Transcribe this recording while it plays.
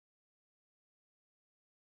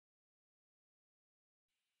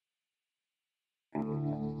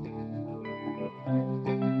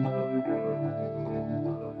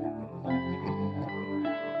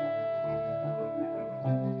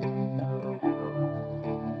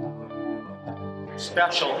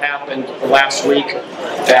Special happened last week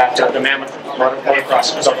at the Mammoth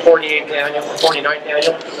Motocross. It was our 49th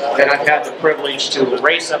annual, and I've had the privilege to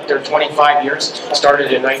race up there 25 years.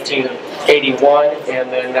 Started in 1981,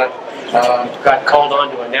 and then got called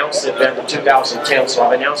on to announce the event in 2010, so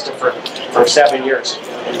I've announced it for 7 years.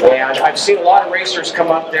 And I've seen a lot of racers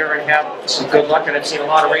come up there and have some good luck, and I've seen a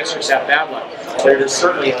lot of racers have bad luck. But it is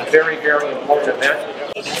certainly a very, very important event.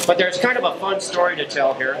 But there's kind of a fun story to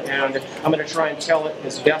tell here, and I'm going to try and tell it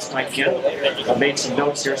as best I can. I've made some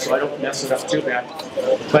notes here so I don't mess it up too bad.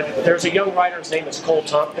 But there's a young rider, his name is Cole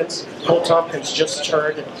Tomkins. Cole Tomkins just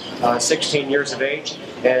turned 16 years of age,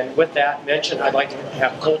 and with that mentioned, I'd like to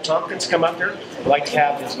have Cole Tomkins come up here. I'd like to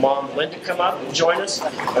have his mom, Linda, come up and join us.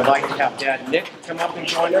 I'd like to have Dad, Nick, come up and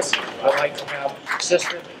join us. I'd like to have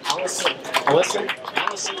sister, Allison.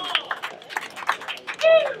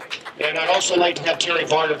 And I'd also like to have Terry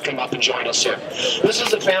Varner come up and join us here. This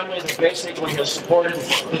is a family that basically has supported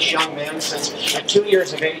this young man since at 2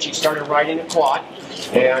 years of age he started riding a quad.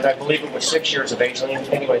 And I believe it was 6 years of age.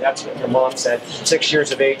 Anyway, that's what your mom said. 6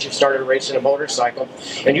 years of age, you started racing a motorcycle.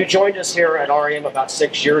 And you joined us here at REM about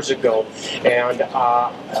 6 years ago. And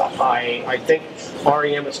I think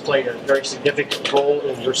REM has played a very significant role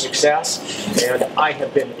in your success. And I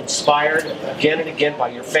have been inspired again and again by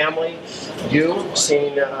your family. You,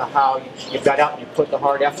 seeing how you got out and you put the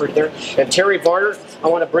hard effort there. And Terry Varner, I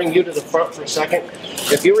want to bring you to the front for a second.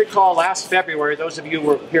 If you recall, last February, those of you who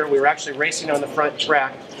were here, we were actually racing on the front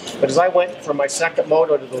track. But as I went from my second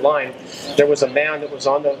moto to the line, there was a man that was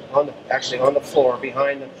actually on the floor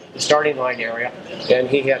behind the starting line area, and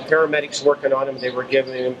he had paramedics working on him. They were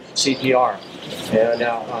giving him CPR. And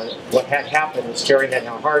what had happened was Terry had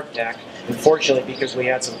a heart attack. Unfortunately, because we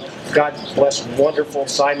had some, God bless, wonderful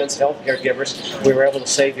Simon's health caregivers, we were able to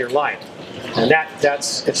save your life. And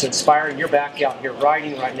it's inspiring. You're back out here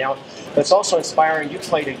riding right now. But it's also inspiring. You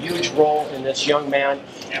played a huge role in this young man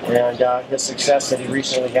and his success that he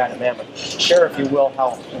recently had at Mammoth. Share, if you will,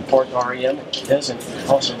 how important REM is, and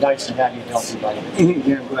also nice to have you healthy, buddy.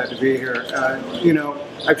 Yeah, I'm glad to be here. You know,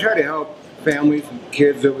 I've tried to help families and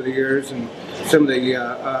kids over the years, and some of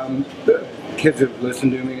the kids have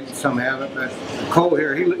listened to me, some haven't, but Cole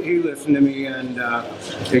here, he listened to me, and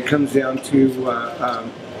it comes down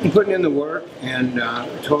to putting in the work, and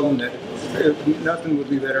told him that nothing would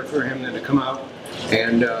be better for him than to come out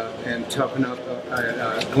and toughen up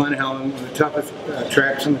at Glen, Helen, one of the toughest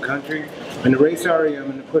tracks in the country, and to race REM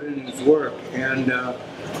and to put in his work. And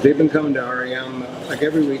they've been coming to REM like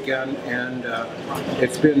every weekend, and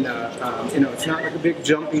it's been, you know, it's not like a big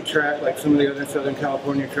jumpy track like some of the other Southern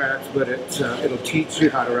California tracks, but it'll teach you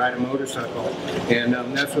how to ride a motorcycle, and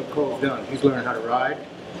that's what Cole's done. He's learned how to ride,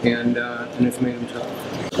 and it's made him tough.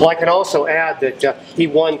 Well, I can also add that he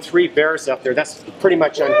won 3 bears up there. That's pretty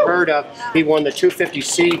much unheard of. He won the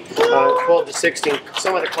 250C, 12 to 16.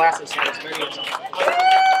 Some of the classes had as many as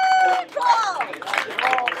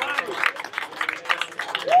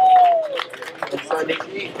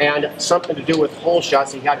and something to do with hole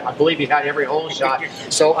shots. I believe he had every hole shot.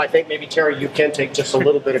 So I think maybe Terry, you can take just a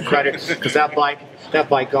little bit of credit because that bike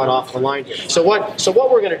got off the line here. So what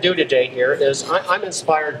we're going to do today here is I'm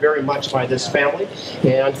inspired very much by this family,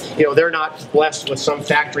 and you know they're not blessed with some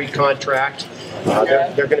factory contract.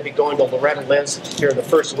 They're going to be going to Loretta, Lynns here in the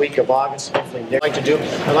first week of August. Hopefully, I'd like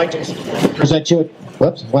to present you.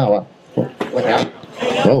 Whoops! Wow! What happened?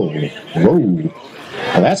 Whoa!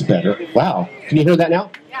 Oh, that's better. Wow. Can you hear that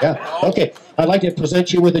now? Yeah. Okay. I'd like to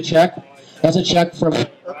present you with a check. That's a check from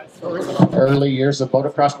early years of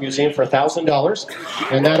Motocross Museum for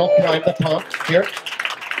 $1,000, and that'll prime the pump here.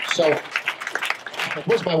 So,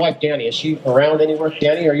 where's my wife, Danny? Is she around anywhere?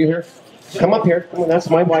 Danny, are you here? Come up here. Come on, that's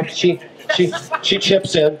my wife. She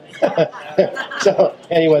chips in. So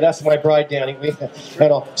anyway, that's my bride, Danny.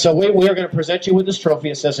 So we are going to present you with this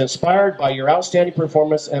trophy. It says, "Inspired by your outstanding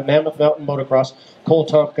performance at Mammoth Mountain Motocross, Cole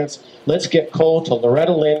Tomkins. Let's get Cole to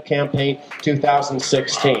Loretta Lynn campaign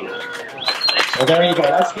 2016." Well, there you go.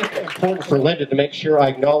 That's important for Linda to make sure I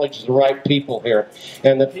acknowledge the right people here.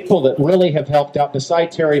 And the people that really have helped out,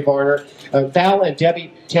 beside Terry Varner, Val and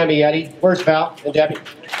Debbie Tamietti. Where's Val and Debbie?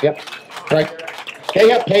 Yep, right there. They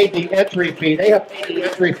have paid the entry fee. They have paid the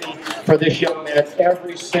entry fee for this young man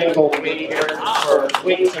every single week here for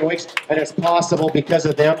weeks and weeks, and it's possible because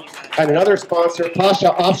of them. And another sponsor,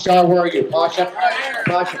 Pasha Offshore. Where are you, Pasha?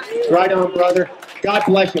 Pasha, right on, brother. God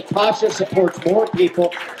bless you. Pasha supports more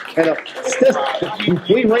people. And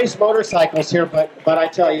we race motorcycles here, but I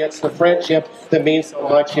tell you, it's the friendship that means so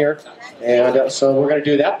much here. And so we're going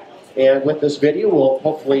to do that. And with this video, we'll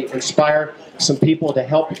hopefully inspire some people to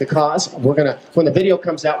help the cause. We're going to, when the video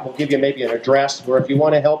comes out, we'll give you maybe an address where if you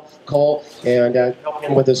want to help Cole and help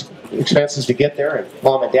him with his expenses to get there, and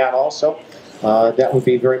mom and dad also, that would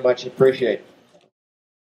be very much appreciated.